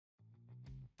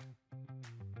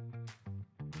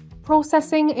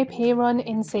Processing a pay run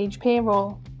in Sage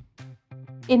Payroll.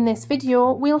 In this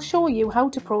video, we'll show you how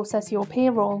to process your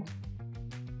payroll.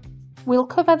 We'll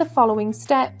cover the following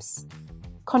steps: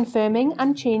 confirming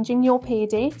and changing your pay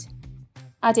date,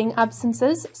 adding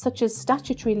absences such as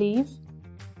statutory leave,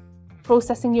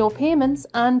 processing your payments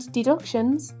and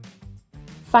deductions,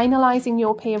 finalising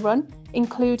your pay run,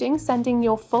 including sending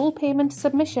your full payment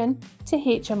submission to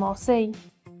HMRC.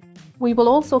 We will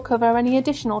also cover any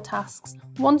additional tasks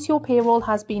once your payroll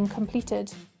has been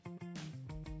completed.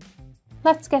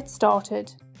 Let's get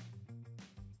started.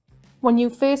 When you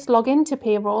first log into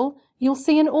payroll, you'll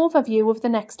see an overview of the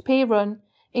next pay run,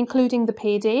 including the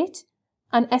pay date,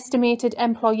 an estimated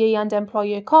employee and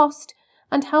employer cost,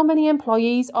 and how many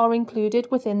employees are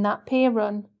included within that pay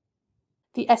run.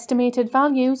 The estimated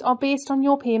values are based on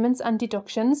your payments and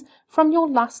deductions from your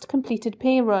last completed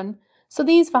pay run, so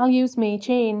these values may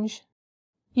change.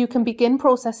 You can begin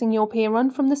processing your pay run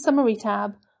from the Summary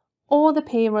tab or the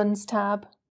Pay Runs tab.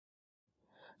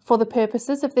 For the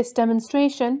purposes of this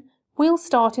demonstration, we'll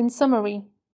start in Summary.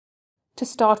 To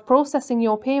start processing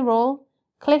your payroll,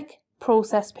 click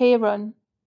Process Pay Run.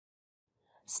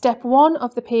 Step 1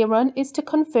 of the pay run is to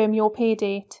confirm your pay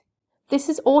date. This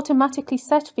is automatically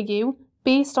set for you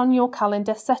based on your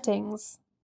calendar settings.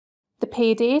 The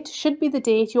pay date should be the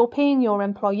date you're paying your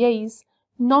employees,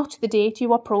 not the date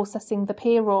you are processing the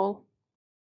payroll.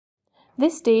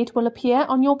 This date will appear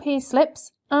on your pay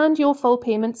slips and your full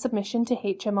payment submission to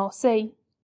HMRC.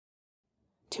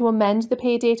 To amend the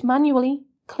pay date manually,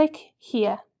 click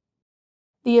here.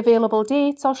 The available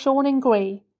dates are shown in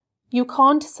grey. You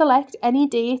can't select any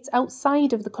dates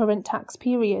outside of the current tax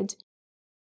period.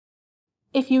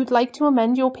 If you'd like to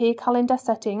amend your pay calendar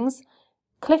settings,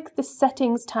 click the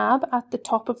Settings tab at the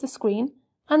top of the screen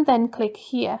and then click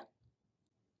here.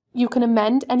 You can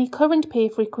amend any current pay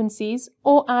frequencies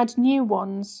or add new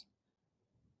ones.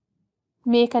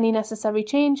 Make any necessary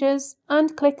changes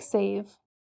and click Save.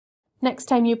 Next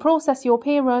time you process your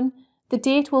pay run, the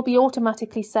date will be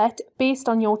automatically set based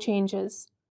on your changes,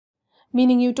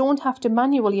 meaning you don't have to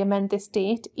manually amend this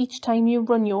date each time you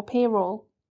run your payroll.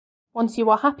 Once you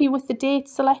are happy with the date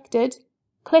selected,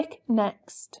 click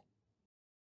Next.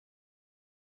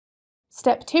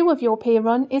 Step 2 of your pay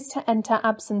run is to enter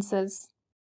absences.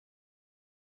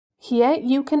 Here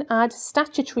you can add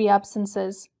statutory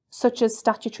absences, such as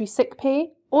statutory sick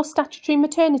pay or statutory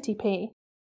maternity pay.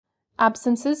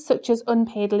 Absences such as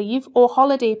unpaid leave or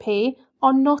holiday pay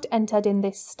are not entered in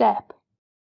this step.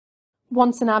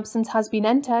 Once an absence has been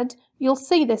entered, you'll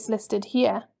see this listed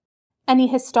here. Any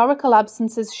historical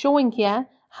absences showing here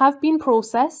have been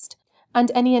processed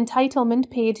and any entitlement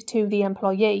paid to the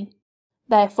employee,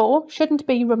 therefore shouldn't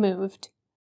be removed.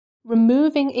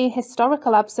 Removing a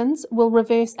historical absence will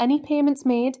reverse any payments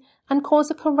made and cause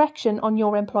a correction on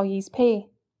your employee's pay.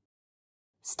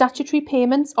 Statutory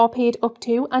payments are paid up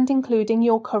to and including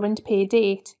your current pay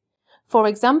date. For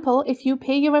example, if you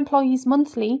pay your employees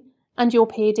monthly and your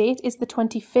pay date is the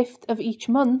 25th of each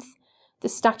month, the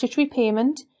statutory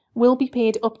payment will be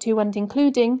paid up to and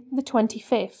including the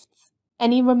 25th.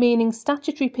 Any remaining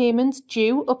statutory payments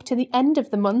due up to the end of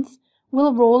the month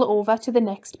will roll over to the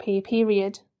next pay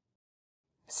period.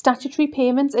 Statutory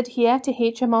payments adhere to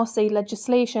HMRC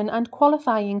legislation and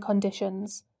qualifying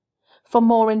conditions. For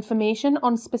more information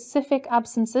on specific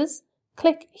absences,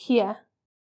 click here.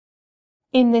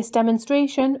 In this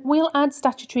demonstration, we'll add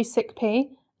statutory sick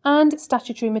pay and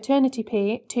statutory maternity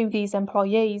pay to these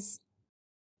employees.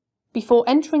 Before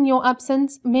entering your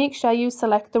absence, make sure you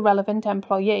select the relevant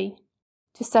employee.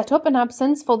 To set up an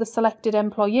absence for the selected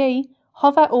employee,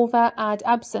 hover over Add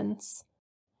Absence.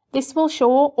 This will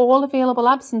show all available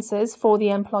absences for the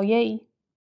employee.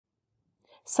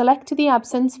 Select the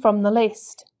absence from the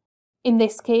list. In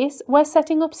this case, we're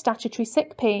setting up statutory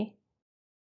sick pay.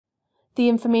 The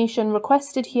information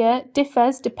requested here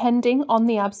differs depending on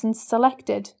the absence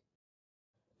selected.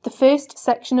 The first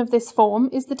section of this form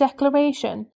is the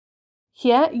declaration.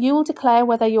 Here, you'll declare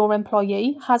whether your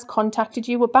employee has contacted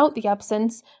you about the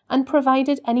absence and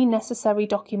provided any necessary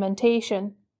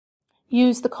documentation.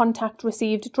 Use the Contact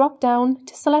Received drop-down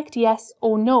to select Yes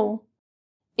or No.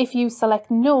 If you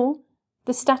select No,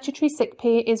 the statutory sick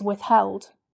pay is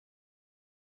withheld.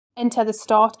 Enter the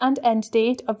start and end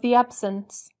date of the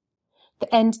absence.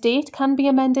 The end date can be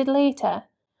amended later.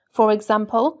 For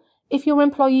example, if your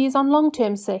employee is on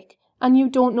long-term sick and you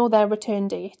don't know their return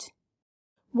date.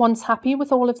 Once happy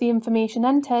with all of the information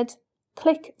entered,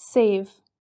 click Save.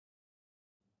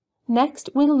 Next,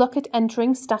 we'll look at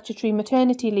entering statutory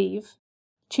maternity leave.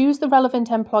 Choose the relevant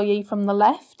employee from the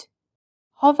left,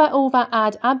 hover over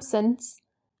Add Absence,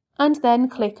 and then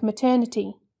click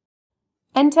Maternity.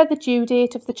 Enter the due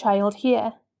date of the child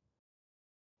here.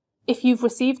 If you've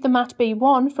received the MAT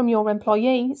B1 from your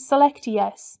employee, select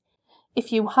Yes.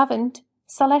 If you haven't,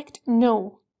 select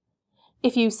No.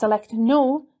 If you select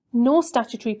No, no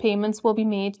statutory payments will be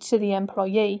made to the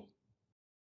employee.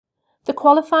 The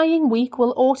qualifying week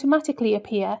will automatically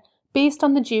appear based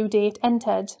on the due date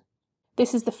entered.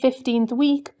 This is the 15th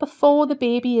week before the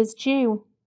baby is due.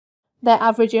 Their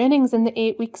average earnings in the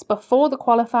 8 weeks before the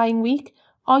qualifying week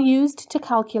are used to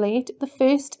calculate the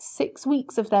first 6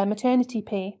 weeks of their maternity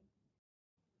pay.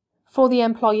 For the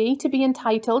employee to be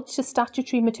entitled to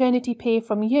statutory maternity pay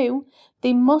from you,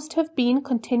 they must have been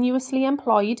continuously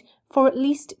employed for at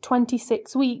least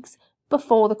 26 weeks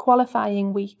before the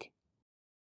qualifying week.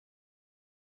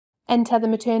 Enter the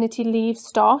maternity leave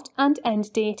start and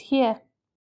end date here.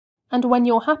 And when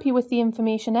you're happy with the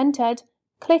information entered,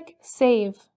 click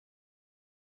Save.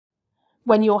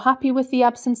 When you're happy with the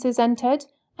absences entered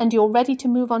and you're ready to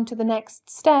move on to the next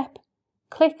step,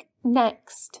 click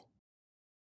Next.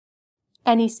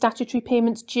 Any statutory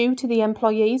payments due to the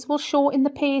employees will show in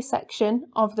the Pay section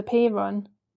of the pay run.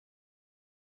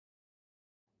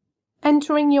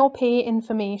 Entering your pay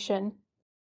information.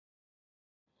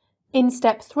 In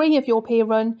Step 3 of your pay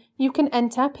run, you can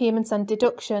enter payments and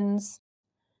deductions.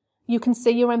 You can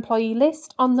see your employee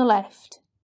list on the left.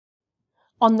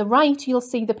 On the right, you'll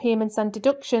see the payments and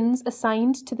deductions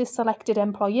assigned to the selected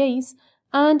employees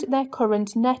and their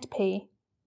current net pay.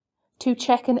 To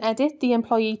check and edit the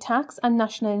employee tax and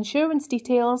national insurance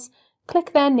details,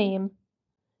 click their name.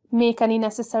 Make any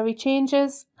necessary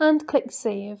changes and click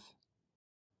Save.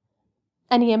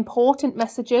 Any important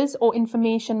messages or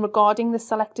information regarding the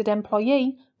selected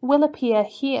employee will appear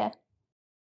here.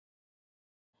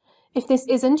 If this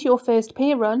isn't your first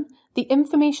pay run, the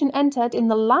information entered in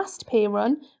the last pay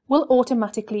run will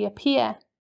automatically appear.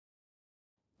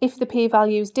 If the pay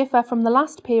values differ from the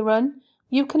last pay run,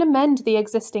 you can amend the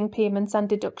existing payments and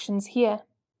deductions here.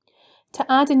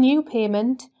 To add a new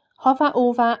payment, hover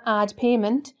over Add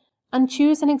Payment and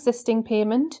choose an existing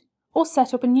payment or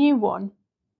set up a new one.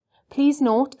 Please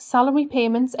note, salary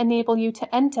payments enable you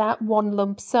to enter one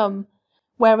lump sum,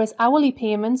 whereas hourly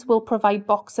payments will provide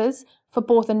boxes for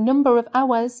both a number of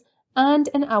hours and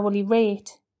an hourly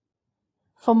rate.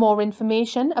 For more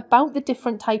information about the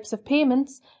different types of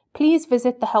payments, please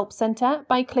visit the Help Centre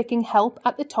by clicking Help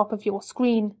at the top of your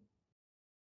screen.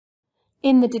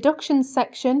 In the Deductions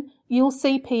section, you'll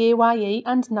see PAYE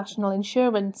and National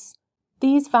Insurance.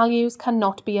 These values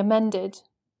cannot be amended.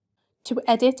 To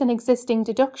edit an existing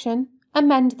deduction,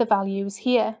 amend the values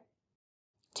here.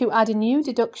 To add a new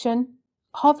deduction,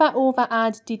 hover over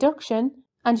Add Deduction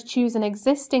and choose an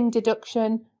existing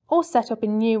deduction or set up a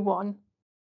new one.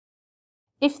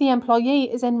 If the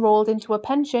employee is enrolled into a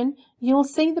pension, you'll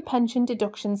see the pension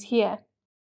deductions here.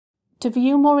 To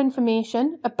view more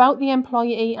information about the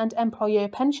employee and employer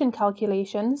pension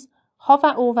calculations,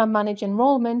 hover over Manage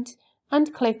Enrolment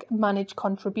and click Manage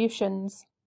Contributions.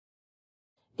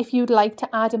 If you'd like to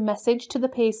add a message to the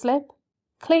payslip,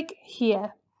 click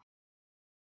here.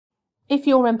 If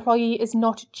your employee is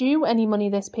not due any money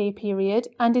this pay period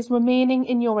and is remaining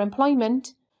in your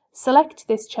employment, select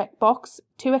this checkbox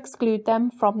to exclude them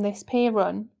from this pay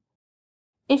run.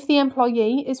 If the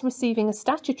employee is receiving a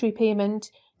statutory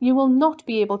payment, you will not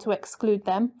be able to exclude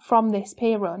them from this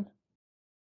pay run.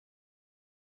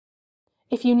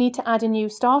 If you need to add a new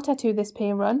starter to this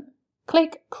pay run,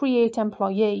 click Create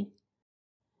Employee.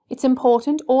 It's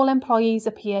important all employees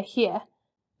appear here,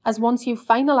 as once you've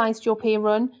finalised your pay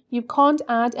run, you can't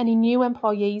add any new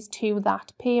employees to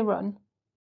that pay run.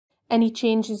 Any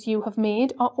changes you have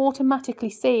made are automatically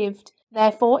saved.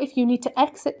 Therefore, if you need to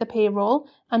exit the payroll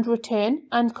and return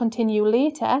and continue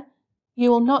later, you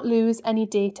will not lose any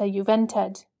data you've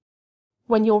entered.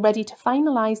 When you're ready to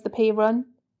finalise the pay run,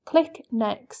 click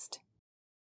Next.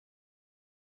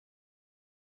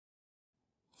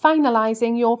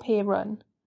 Finalising your pay run.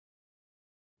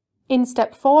 In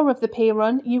Step 4 of the pay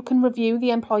run, you can review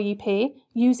the employee pay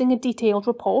using a detailed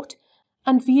report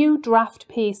and view draft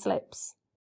pay slips.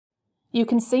 You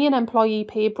can see an employee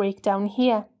pay breakdown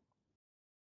here.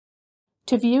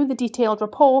 To view the detailed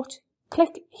report,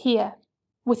 click here.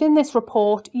 Within this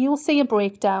report, you'll see a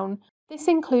breakdown. This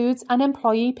includes an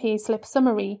employee payslip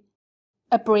summary,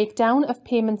 a breakdown of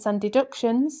payments and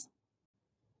deductions,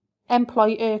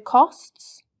 employer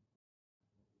costs,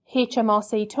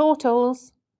 HMRC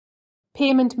totals,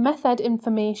 payment method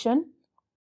information,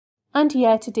 and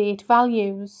year-to-date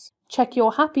values. Check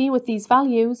you're happy with these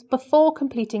values before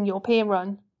completing your pay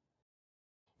run.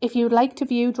 If you'd like to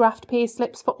view draft pay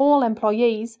slips for all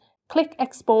employees, click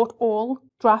Export All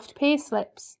Draft Pay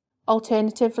Slips.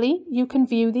 Alternatively, you can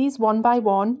view these one by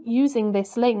one using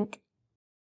this link.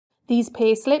 These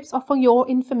payslips are for your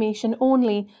information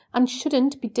only and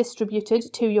shouldn't be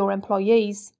distributed to your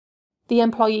employees. The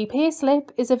employee payslip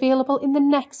is available in the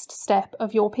next step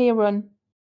of your pay run.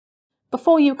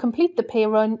 Before you complete the pay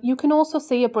run, you can also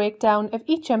see a breakdown of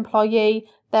each employee,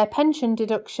 their pension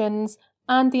deductions,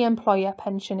 and the employer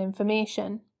pension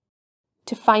information.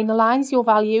 To finalise your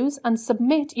values and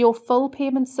submit your full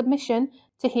payment submission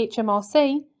to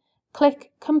HMRC,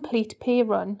 click Complete Pay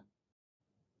Run.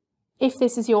 If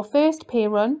this is your first pay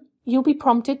run, you'll be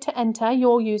prompted to enter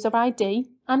your user ID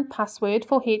and password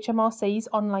for HMRC's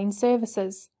online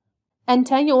services.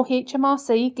 Enter your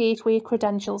HMRC Gateway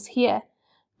credentials here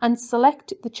and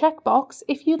select the checkbox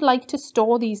if you'd like to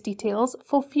store these details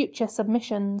for future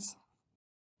submissions.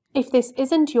 If this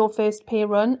isn't your first pay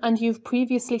run and you've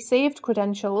previously saved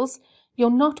credentials, you're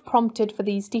not prompted for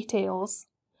these details.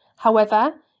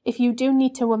 However, if you do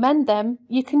need to amend them,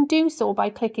 you can do so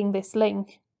by clicking this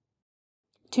link.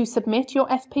 To submit your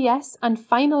FPS and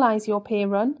finalise your pay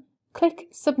run, click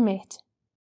Submit.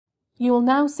 You will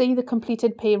now see the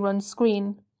completed pay run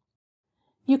screen.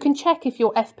 You can check if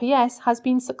your FPS has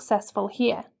been successful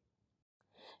here.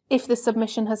 If the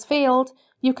submission has failed,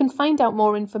 you can find out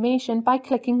more information by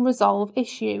clicking Resolve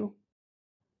Issue.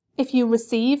 If you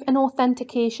receive an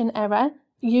authentication error,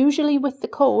 usually with the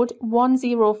code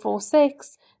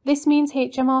 1046, this means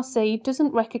HMRC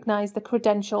doesn't recognise the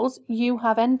credentials you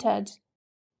have entered.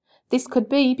 This could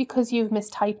be because you've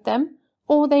mistyped them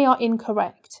or they are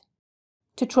incorrect.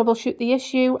 To troubleshoot the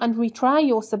issue and retry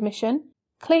your submission,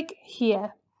 click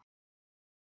here.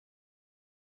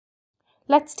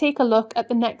 Let's take a look at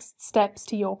the next steps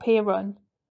to your pay run.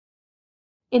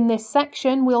 In this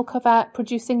section, we'll cover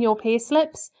producing your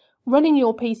payslips, running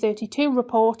your P32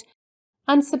 report,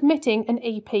 and submitting an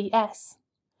EPS.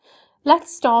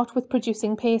 Let's start with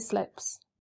producing payslips.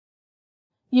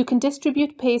 You can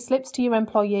distribute payslips to your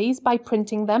employees by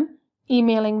printing them,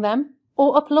 emailing them,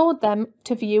 or upload them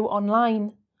to view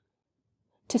online.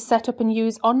 To set up and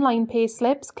use online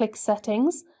payslips, click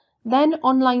Settings, then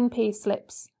Online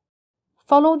Payslips.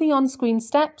 Follow the on-screen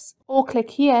steps or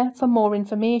click here for more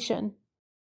information.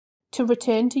 To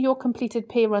return to your completed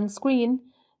pay run screen,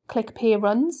 click Pay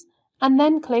Runs and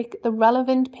then click the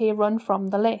relevant pay run from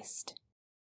the list.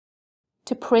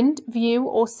 To print, view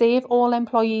or save all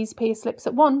employees' payslips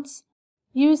at once,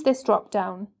 use this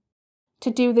drop-down.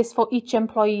 To do this for each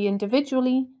employee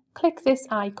individually, click this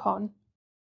icon.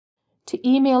 To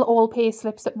email all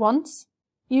payslips at once,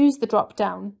 use the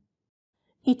drop-down.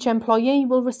 Each employee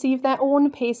will receive their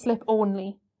own payslip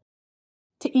only.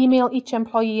 To email each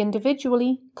employee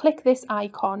individually, click this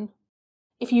icon.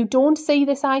 If you don't see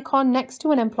this icon next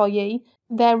to an employee,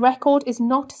 their record is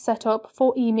not set up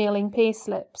for emailing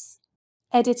payslips.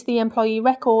 Edit the employee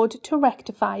record to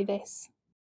rectify this.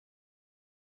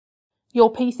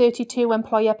 Your P32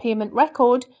 employer payment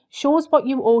record shows what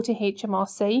you owe to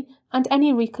HMRC and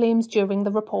any reclaims during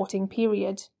the reporting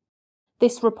period.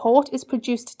 This report is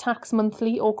produced tax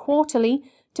monthly or quarterly,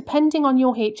 depending on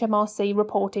your HMRC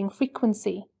reporting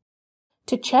frequency.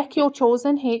 To check your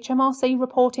chosen HMRC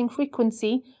reporting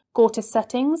frequency, go to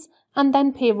Settings and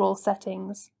then Payroll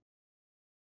Settings.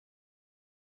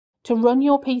 To run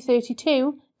your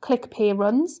P32, click Pay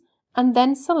Runs and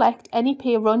then select any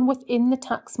pay run within the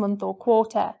tax month or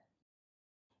quarter.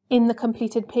 In the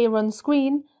completed pay run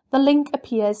screen, the link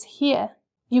appears here.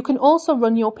 You can also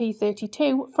run your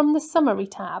P32 from the Summary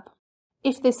tab.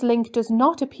 If this link does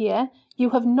not appear, you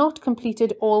have not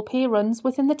completed all pay runs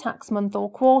within the tax month or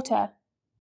quarter.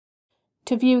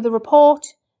 To view the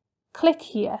report, click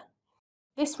here.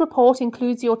 This report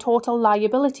includes your total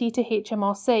liability to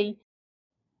HMRC.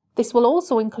 This will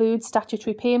also include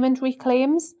statutory payment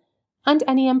reclaims and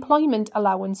any employment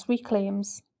allowance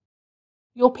reclaims.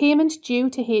 Your payment due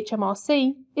to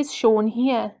HMRC is shown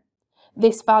here.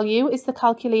 This value is the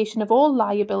calculation of all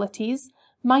liabilities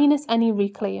minus any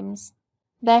reclaims.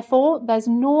 Therefore, there's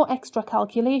no extra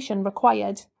calculation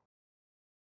required.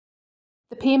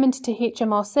 The payment to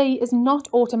HMRC is not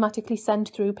automatically sent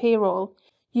through payroll.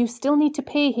 You still need to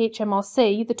pay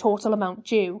HMRC the total amount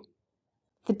due.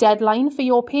 The deadline for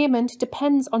your payment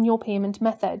depends on your payment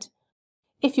method.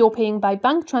 If you're paying by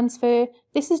bank transfer,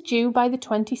 this is due by the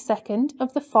 22nd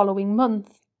of the following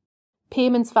month.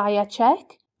 Payments via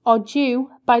cheque are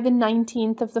due by the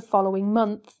 19th of the following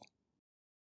month.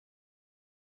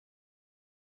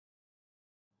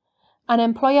 An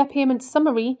employer payment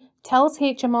summary tells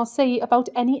HMRC about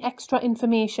any extra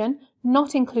information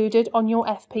not included on your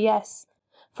FPS,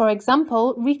 for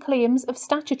example, reclaims of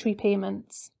statutory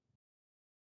payments.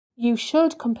 You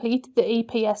should complete the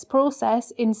EPS process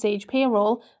in Sage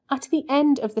Payroll at the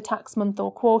end of the tax month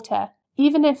or quarter,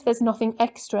 even if there's nothing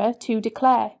extra to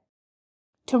declare.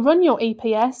 To run your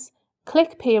EPS,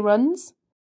 click Pay Runs,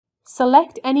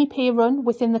 select any pay run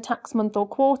within the tax month or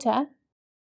quarter.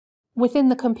 Within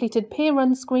the completed pay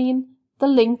run screen, the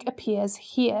link appears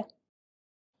here.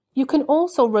 You can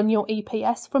also run your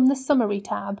EPS from the Summary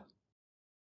tab.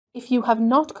 If you have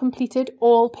not completed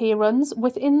all pay runs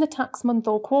within the tax month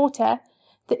or quarter,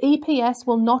 the EPS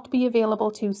will not be available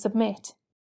to submit.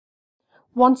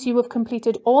 Once you have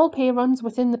completed all pay runs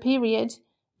within the period,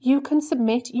 you can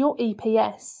submit your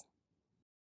EPS.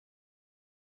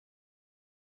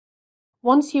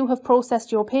 Once you have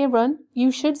processed your pay run,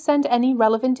 you should send any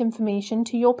relevant information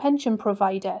to your pension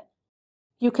provider.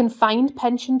 You can find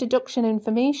pension deduction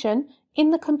information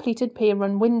in the completed pay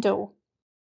run window.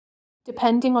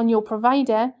 Depending on your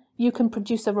provider, you can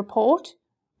produce a report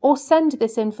or send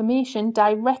this information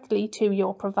directly to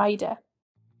your provider.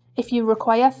 If you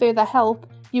require further help,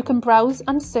 you can browse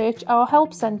and search our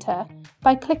Help Centre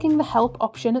by clicking the Help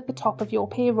option at the top of your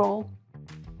payroll.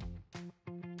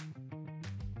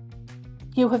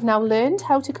 You have now learned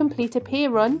how to complete a pay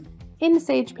run in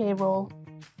Sage Payroll.